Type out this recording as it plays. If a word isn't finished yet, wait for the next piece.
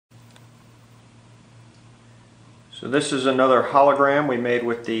So this is another hologram we made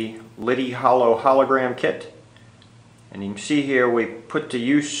with the Liddy Hollow hologram kit. And you can see here we put to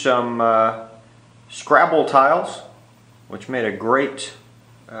use some Scrabble tiles, which made a great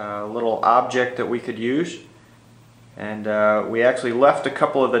little object that we could use. And we actually left a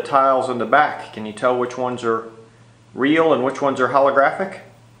couple of the tiles in the back. Can you tell which ones are real and which ones are holographic?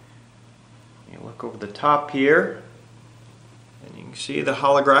 You look over the top here and you can see the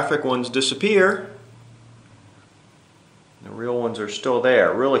holographic ones disappear. The real ones are still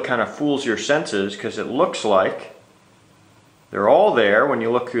there. It really kind of fools your senses because it looks like they're all there when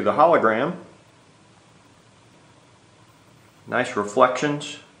you look through the hologram. Nice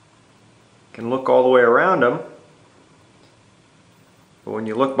reflections. You can look all the way around them, but when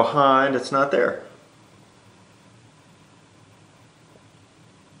you look behind, it's not there.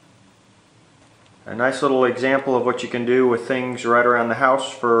 A nice little example of what you can do with things right around the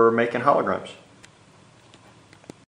house for making holograms.